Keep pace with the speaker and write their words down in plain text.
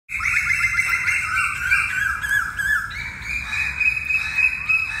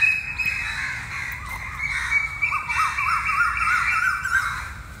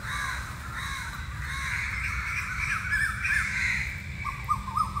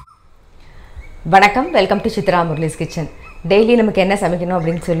வணக்கம், welcome to Chitra Murali's kitchen. Daily நமக்கு என்ன சமைக்கணும்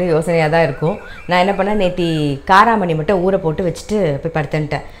அப்படின்னு சொல்லி யோசனையாக தான் இருக்கும். நான் என்ன பண்ணேன், நேற்று காராமணி மட்டும் ஊற போட்டு வச்சுட்டு போய்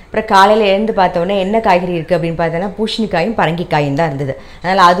படுத்துன்ட்டேன். அப்புறம் காலையில் எழுந்து பார்த்தோன்னே என்ன காய்கறி இருக்குது அப்படின்னு பார்த்தோன்னா பூசணிக்காயும் பரங்கிக்காயும் தான் இருந்தது.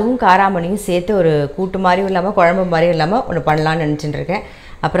 அதனால் அதுவும் காராமணியும் சேர்த்து ஒரு கூட்டு மாதிரியும் இல்லாமல் குழம்பு மாதிரியும் இல்லாமல் ஒன்று பண்ணலான்னு நினச்சிட்டு இருக்கேன்.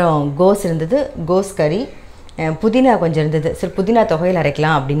 அப்புறம் கோஸ் இருந்தது, கோஸ் கறி, புதினா கொஞ்சம் இருந்தது. சரி, புதினா தொகையில்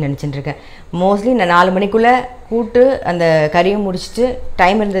அரைக்கலாம் அப்படின்னு நினச்சிட்டு இருக்கேன். மோஸ்ட்லி நான் 4 மணிக்குள்ளே கூட்டு அந்த கறியும் முடிச்சுட்டு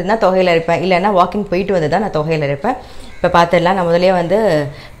டைம் இருந்ததுன்னா தொகையில் அரைப்பேன், இல்லைன்னா வாக்கிங் போயிட்டு வந்து தான் நான் தொகையில் அரைப்பேன். இப்போ பார்த்துடலாம். நான் முதலே வந்து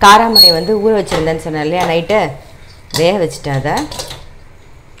காராமணியை வந்து ஊற வச்சுருந்தேன்னு சொன்னேன் இல்லையா, நைட்டு வேக வச்சுட்டேன். அதை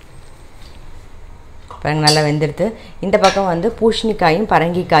பாருங்க நல்லா வெந்துடுது. இந்த பக்கம் வந்து பூசணிக்காயும்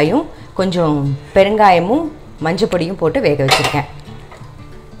பரங்கிக்காயும் கொஞ்சம் பெருங்காயமும் மஞ்சள் பொடியும் போட்டு வேக வச்சுருக்கேன்.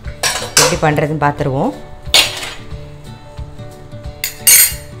 எப்படி பண்ணுறதுன்னு பார்த்துருவோம்.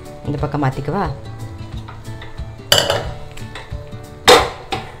 இந்த பக்கம் மாற்றிக்குவா.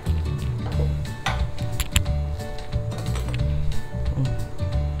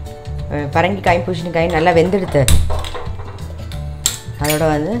 பரங்கிக்காயும் பூசணிக்காயும் நல்லா வெந்தெடுத்து அதோட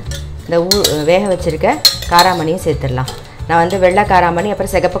வந்து இந்த வேக வச்சுருக்க காராமணியும் சேர்த்துடலாம். நான் வந்து வெள்ளை காராமணி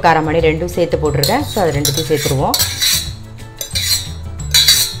அப்புறம் சிகப்பு காராமணி ரெண்டும் சேர்த்து போட்டிருக்கேன். ஸோ அது ரெண்டுத்தையும் சேர்த்துருவோம்.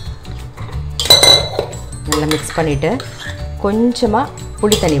 நல்லா மிக்ஸ் பண்ணிவிட்டு கொஞ்சமாக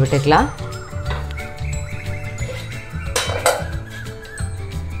புளி தண்ணி விட்டுக்கலாம்.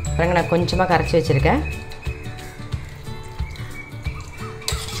 பாருங்க, நான் கொஞ்சமாக கரைச்சி வச்சுருக்கேன்.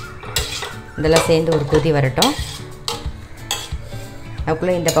 இதெல்லாம் சேர்ந்து ஒரு கொதி வரட்டும்.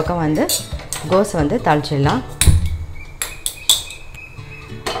 அதுக்குள்ளே இந்த பக்கம் வந்து கோஸ் வந்து தாளிச்சிடலாம்.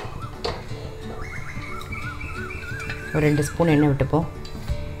 ஒரு 2 ஸ்பூன் எண்ணெய் விட்டுப்போம்.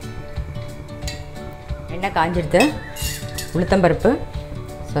 எண்ணெய் காஞ்சிடுது. உளுத்தம்பருப்பு,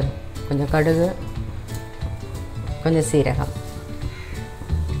 கொஞ்சம் கடுகு, கொஞ்சம் சீரகம்,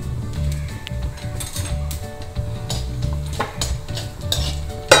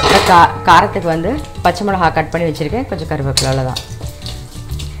 காரத்துக்கு வந்து பச்சை மிளகா கட் பண்ணி வச்சுருக்கேன். கொஞ்சம் கருவேப்பிலை, அவ்வளோதான்.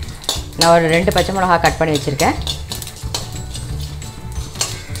 நான் ஒரு 2 பச்சை மிளகா கட் பண்ணி வச்சுருக்கேன்.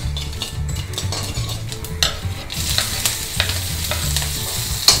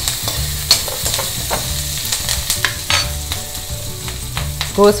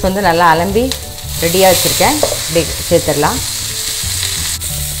 கோஸ் வந்து நல்லா அலம்பி ரெடியாக வச்சுருக்கேன். இப்படி சேர்த்துடலாம்.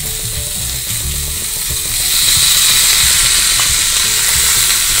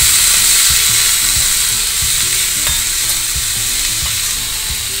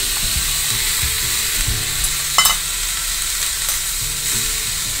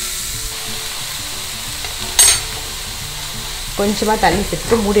 கொஞ்சமாக தண்ணி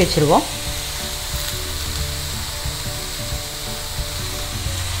சேர்த்து மூடி வச்சுருவோம்.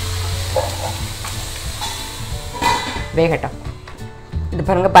 வேகட்டும். இது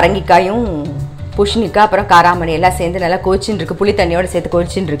பாருங்கள், பரங்கிக்காயும் பூசணிக்காய் அப்புறம் காராமணி எல்லாம் சேர்ந்து நல்லா கொதிச்சுன்னு இருக்குது. புளி தண்ணியோடு சேர்த்து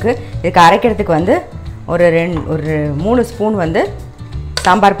கொதிச்சுன்னு இருக்குது. இதுக்கு அரைக்கிறதுக்கு வந்து ஒரு 3 ஸ்பூன் வந்து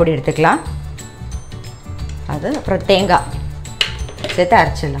சாம்பார் பொடி எடுத்துக்கலாம். அது அப்புறம் தேங்காய் சேர்த்து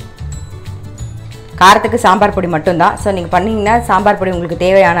அரைச்சிடலாம். காரத்துக்கு சாம்பார் பொடி மட்டும்தான். ஸோ நீங்கள் பண்ணிங்கன்னா சாம்பார் பொடி உங்களுக்கு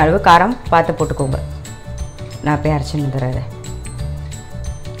தேவையான அளவு காரம் பார்த்து போட்டுக்கோங்க. நான் போய் அரைச்சின்னு வந்துடுறேன்.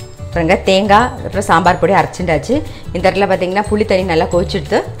 அப்புறங்க தேங்காய் அப்புறம் சாம்பார் பொடி அரைச்சிட்டாச்சு. இந்த இடத்துல பார்த்திங்கன்னா புளி தண்ணி நல்லா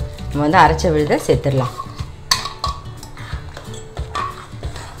கொதிச்சுட்டு நம்ம வந்து அரைச்ச விழுத சேர்த்துடலாம்.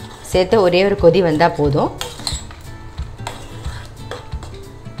 சேர்த்து ஒரே ஒரு கொதி வந்தால் போதும்.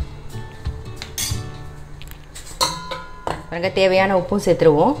 அப்புறங்க தேவையான உப்பும்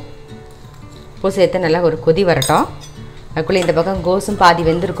சேர்த்துருவோம். உப்பு சேர்த்து நல்லா ஒரு கொதி வரட்டும். அதுக்குள்ளே இந்த பக்கம் கோஸும் பாதி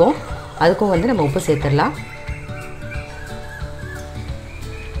வெந்திருக்கும். அதுக்கும் வந்து நம்ம உப்பு சேர்த்துடலாம்.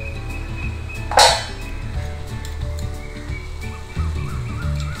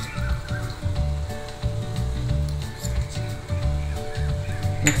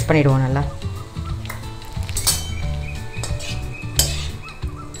 மிக்ஸ் பண்ணிடுவோம் நல்லா.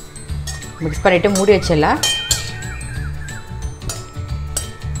 மிக்ஸ் பண்ணிவிட்டு மூடி வச்சிடலாம்.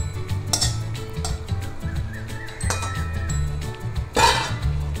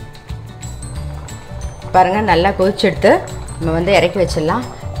 பாருங்கள், நல்லா கொதிச்சு எடுத்து நம்ம வந்து இறக்கி வச்சிடலாம்.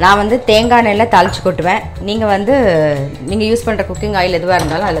 நான் வந்து தேங்காய் எண்ணெயில் தாளித்து கொட்டுவேன். நீங்கள் யூஸ் பண்ணுற குக்கிங் ஆயில் எதுவாக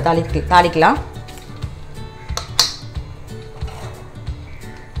இருந்தாலும் அதில் தாளிக்கலாம்.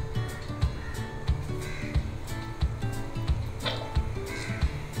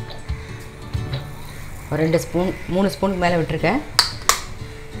 ஒரு 2 ஸ்பூன் 3 ஸ்பூனுக்கு மேலே விட்டுருக்கேன்.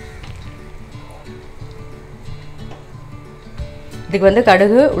 இதுக்கு வந்து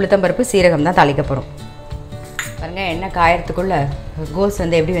கடுகு, உளுத்தம்பருப்பு, சீரகம் தான் தாளிக்கப்படும். பாருங்கள், எண்ணெய் காயறதுக்குள்ளே கோஸ்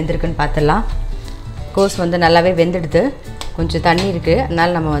வந்து எப்படி வெந்திருக்குன்னு பார்த்துடலாம். கோஸ் வந்து நல்லாவே வெந்துடுது. கொஞ்சம் தண்ணி இருக்குது,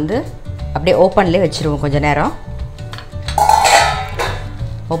 அதனால் நம்ம வந்து அப்படியே ஓப்பன்லேயே வச்சுருவோம் கொஞ்சம் நேரம்.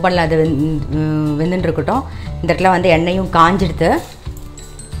 ஓப்பனில் அது வெந்துட்டு இருக்கட்டும். இந்த இடத்துல வந்து எண்ணெயும் காஞ்சிடுது.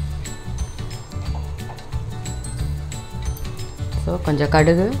 ஸோ கொஞ்சம்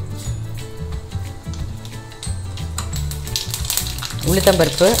கடுகு,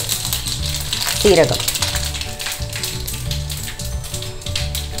 உளுத்தம்பருப்பு, சீரகம்,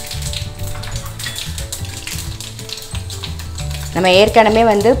 நம்ம ஏற்கனவே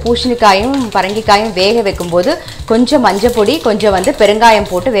வந்து பூசணிக்காயும் பரங்கிக்காயும் வேக வைக்கும்போது கொஞ்சம் மஞ்சள் பொடி, கொஞ்சம் வந்து பெருங்காயம்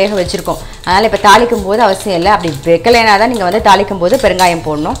போட்டு வேக வச்சுருக்கோம். அதனால் இப்போ தாளிக்கும் போது அவசியம் இல்லை. அப்படி வைக்கலைனா தான் நீங்கள் வந்து தாளிக்கும் போது பெருங்காயம்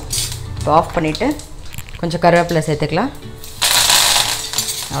போடணும். இப்போ ஆஃப் பண்ணிவிட்டு கொஞ்சம் கருவேப்பிலை சேர்த்துக்கலாம்.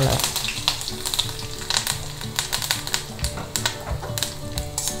 அவ்வளோதான்.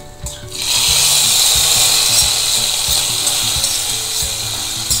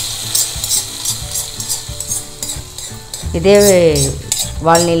 இதே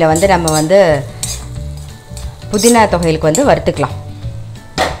வால்நீல வந்து நம்ம வந்து புதினா தொகையலுக்கு வந்து வறுத்துக்கலாம்.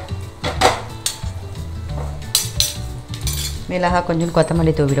 மிளகாய் கொஞ்சம்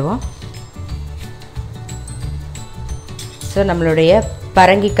கொத்தமல்லி தூவிடுவோம். ஸோ நம்மளுடைய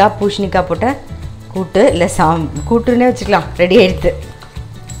பரங்கிக்காய் பூசணிக்காய் போட்ட கூட்டு இல்லை கூட்டுன்னே வச்சுக்கலாம். ரெடி ஆகிடுது.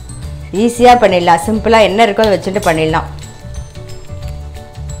 ஈஸியாக பண்ணிடலாம். சிம்பிளாக என்ன இருக்கோ அதை வச்சுட்டு பண்ணிடலாம்.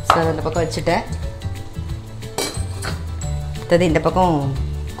 ஸோ அந்த பக்கம் வச்சுட்டேன். இந்த பக்கம்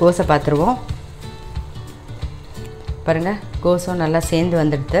கோஸை பார்த்துருவோம். பாருங்கள், கோஸும் நல்லா சேர்ந்து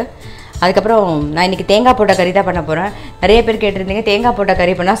வந்துடுது. அதுக்கப்புறம் நான் இன்றைக்கி தேங்காய் போட்ட கறி தான் பண்ண போகிறேன். நிறைய பேர் கேட்டிருந்தீங்க தேங்காய் போட்ட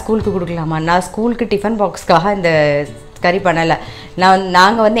கறி பண்ணால் ஸ்கூலுக்கு கொடுக்கலாமா. நான் ஸ்கூலுக்கு டிஃபன் பாக்ஸ்க்காக இந்த கறி பண்ணலை.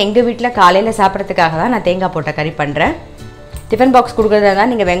 நாங்கள் வந்து எங்கள் வீட்டில் காலையில் சாப்பிட்றதுக்காக தான் நான் தேங்காய் போட்ட கறி பண்ணுறேன். டிஃபன் பாக்ஸ் கொடுக்குறதா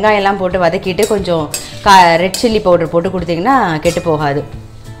தான் நீங்கள் வெங்காயம்லாம் போட்டு வதக்கிட்டு கொஞ்சம் ரெட் சில்லி பவுடர் போட்டு கொடுத்தீங்கன்னா கெட்டு போகாது.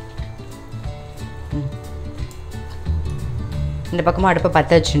 இந்த பக்கமாக அடுப்பை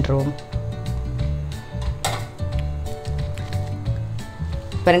பற்ற வச்சுட்டுருவோம்.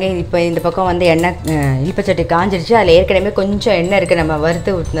 பாருங்க, இப்போ இந்த பக்கம் வந்து எண்ணெய் இழுப்பச்சட்டி காஞ்சிடுச்சு. அதில் ஏற்கனவே கொஞ்சம் எண்ணெய் இருக்குது. நம்ம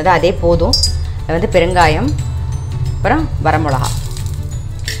வறுத்து ஊற்றினது அதே போதும். அது வந்து பெருங்காயம், அப்புறம் வரமிளகா,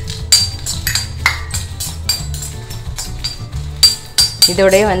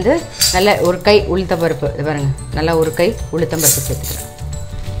 இதோடய வந்து நல்ல ஒரு கை உளுத்தம்பருப்பு. இது பாருங்கள், நல்லா ஒரு கை உளுத்தம்பருப்பு சேர்த்துக்கிறேன்.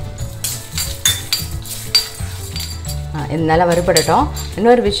 இது நல்லா வறுபடட்டும்.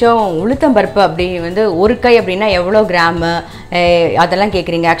 இன்னொரு விஷயம், உளுத்தம்பருப்பு அப்படி வந்து ஒரு கை அப்படின்னா எவ்வளோ கிராமு அதெல்லாம்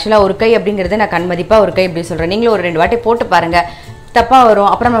கேட்குறீங்க. ஆக்சுவலாக ஒரு கை அப்படிங்கிறது நான் கண்மதிப்பாக ஒரு கை இப்படி சொல்கிறேன். நீங்களும் ஒரு 2 வாட்டி போட்டு பாருங்கள், தப்பாக வரும்.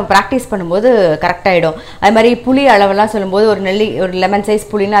 அப்புறம் நம்ம ப்ராக்டிஸ் பண்ணும்போது கரெக்டாகிடும். அது மாதிரி புளி அளவெல்லாம் சொல்லும்போது ஒரு லெமன் சைஸ்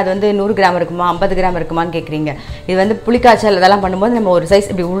புளினா அது வந்து 100 கிராம் இருக்குமா 50 கிராம் இருக்குமான்னு கேட்குறீங்க. இது வந்து புளிக்காய்ச்சல் அதெல்லாம் பண்ணும்போது நம்ம ஒரு சைஸ்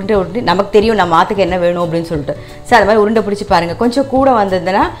இப்படி உருண்டை நமக்கு தெரியும் நம்ம மாற்றுக்கு என்ன வேணும் அப்படின்னு சொல்லிட்டு. ஸோ அது மாதிரி உருண்டை பிடிச்சி பாருங்கள். கொஞ்சம் கூட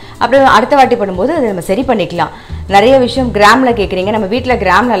வந்ததுன்னா அப்படியே அடுத்த வாட்டி பண்ணும்போது அதை நம்ம சரி பண்ணிக்கலாம். நிறைய விஷயம் கிராமில் கேட்குறீங்க. நம்ம வீட்டில்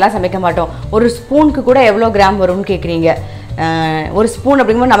கிராம்லலாம் சமைக்க மாட்டோம். ஒரு ஸ்பூனுக்கு கூட எவ்வளோ கிராம் வரும்னு கேட்குறீங்க. ஒரு ஸ்பூன்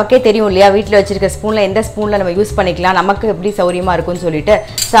அப்படிங்கும்போது நமக்கே தெரியும் இல்லையா, வீட்டில் வச்சுருக்க ஸ்பூனில் எந்த ஸ்பூனில் நம்ம யூஸ் பண்ணிக்கலாம், நமக்கு எப்படி சௌரியமாக இருக்கும்னு சொல்லிட்டு.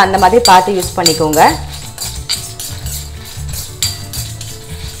 ஸோ அந்த மாதிரி பார்த்து யூஸ் பண்ணிக்கோங்க.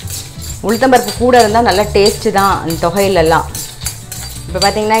 உளுத்தம்பருப்பு கூட இருந்தால் நல்லா டேஸ்ட்டு தான் அந்த தொகையிலெல்லாம். இப்போ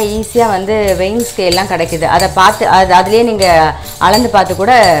பார்த்தீங்கன்னா ஈஸியாக வந்து வெயிங் ஸ்கேல்லாம் கிடைக்குது. அதை பார்த்து அதுலேயே நீங்கள் அளந்து பார்த்து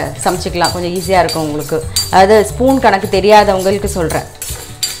கூட சமைச்சிக்கலாம். கொஞ்சம் ஈஸியாக இருக்கும் உங்களுக்கு. அதாவது ஸ்பூன் கணக்கு தெரியாதவங்களுக்கு சொல்கிறேன்.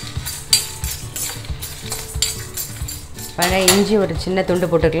 இஞ்சி ஒரு சின்ன துண்டு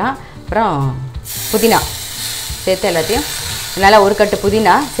போட்டுக்கலாம். அப்புறம் புதினா சேர்த்து எல்லாத்தையும் நல்லா ஒரு கட்டு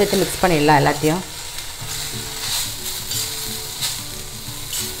புதினா சேர்த்து மிக்ஸ் பண்ணிடலாம் எல்லாத்தையும்.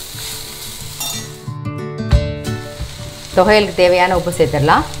 தொகையலுக்கு தேவையான உப்பு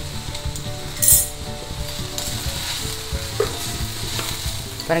சேர்த்துடலாம்.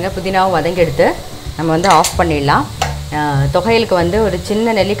 பாருங்கள், புதினாவும் வதங்கி எடுத்து நம்ம வந்து ஆஃப் பண்ணிடலாம். தொகையலுக்கு வந்து ஒரு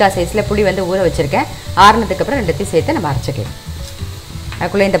சின்ன நெல்லிக்காய் சைஸில் புளி வந்து ஊற வச்சுருக்கேன். ஆறுனதுக்கு அப்புறம் ரெண்டுத்தையும் சேர்த்து நம்ம அரைச்சிக்கலாம்.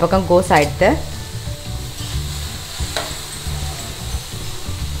 அதுக்குள்ளே இந்த பக்கம் கோஸ் ஆகிடுத்து.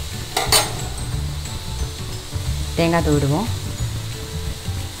 தேங்காய் தூவிடுவோம்.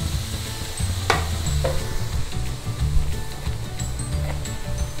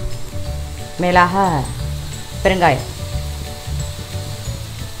 மேலாக பெருங்காயம்,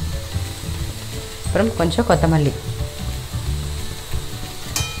 அப்புறம் கொஞ்சம் கொத்தமல்லி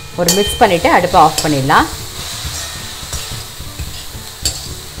ஒரு மிக்ஸ் பண்ணிவிட்டு அடுப்பை ஆஃப் பண்ணிடலாம்.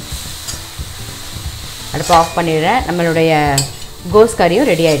 அடுப்பை ஆஃப் பண்ணிடுறேன். நம்மளுடைய கோஸ் கறியும்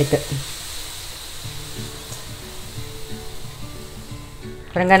ரெடி ஆகிடுது.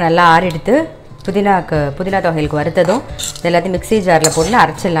 அப்புறங்க நல்லா ஆறிடுத்து. புதினா தொகைகளுக்கு வறுத்ததும் இது எல்லாத்தையும் மிக்ஸி ஜாரில் போட்டு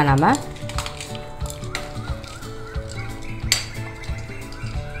அரைச்சிடலாம். நம்ம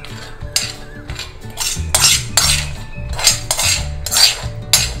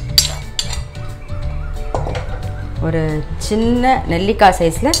ஒரு சின்ன நெல்லிக்காய்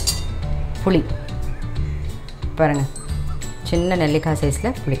சைஸில் புளி பாருங்கள், சின்ன நெல்லிக்காய்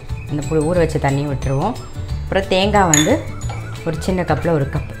சைஸில் புளி. அந்த புளி ஊற வச்ச தண்ணியை விட்டுருவோம். அப்புறம் தேங்காய் வந்து ஒரு சின்ன கப்பில் 1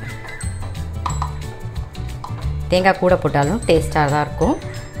 கப். தேங்காய் கூட போட்டாலும் டேஸ்ட்டாக தான் இருக்கும்.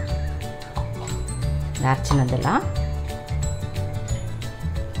 அரைச்சினதெல்லாம்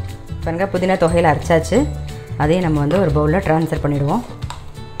பாருங்க, புதினா தொகையில் அரைச்சாச்சு. அதையும் நம்ம வந்து ஒரு பவுலில் ட்ரான்ஸ்ஃபர் பண்ணிவிடுவோம்.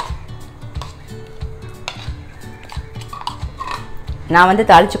 நான் வந்து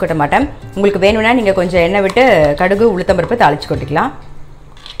தாளித்து கொட்ட மாட்டேன். உங்களுக்கு வேணும்னா நீங்கள் கொஞ்சம் எண்ணெய் விட்டு கடுகு உளுத்தம்பருப்பு தாளித்து கொட்டிக்கலாம்.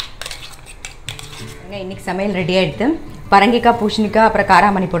 இன்றைக்கி சமையல் ரெடி ஆகிடுது. பரங்கிக்காய், பூசணிக்காய், அப்புறம்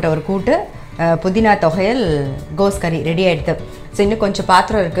காராமணி போட்ட ஒரு கூட்டு, புதினா தொகையல், கோஸ் கறி ரெடி ஆகிடுது. ஸோ இன்னும் கொஞ்சம்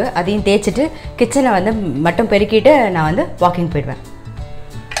பாத்திரம் இருக்குது, அதையும் தேய்ச்சிட்டு கிச்சனை வந்து மட்டும் பெருக்கிட்டு நான் வந்து வாக்கிங் போயிடுவேன்.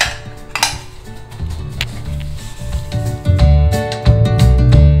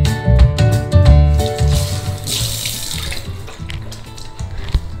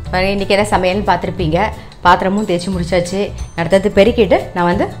 இன்றைக்கி என்ன சமையல்னு பார்த்துருப்பீங்க. பாத்திரமும் தேய்ச்சி முடிச்சாச்சு. அடுத்தது பெருக்கிட்டு நான்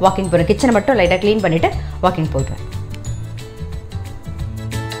வந்து வாக்கிங் போகிறேன். கிச்சனை மட்டும் லைட்டாக க்ளீன் பண்ணிவிட்டு வாக்கிங் போய்டுவேன்.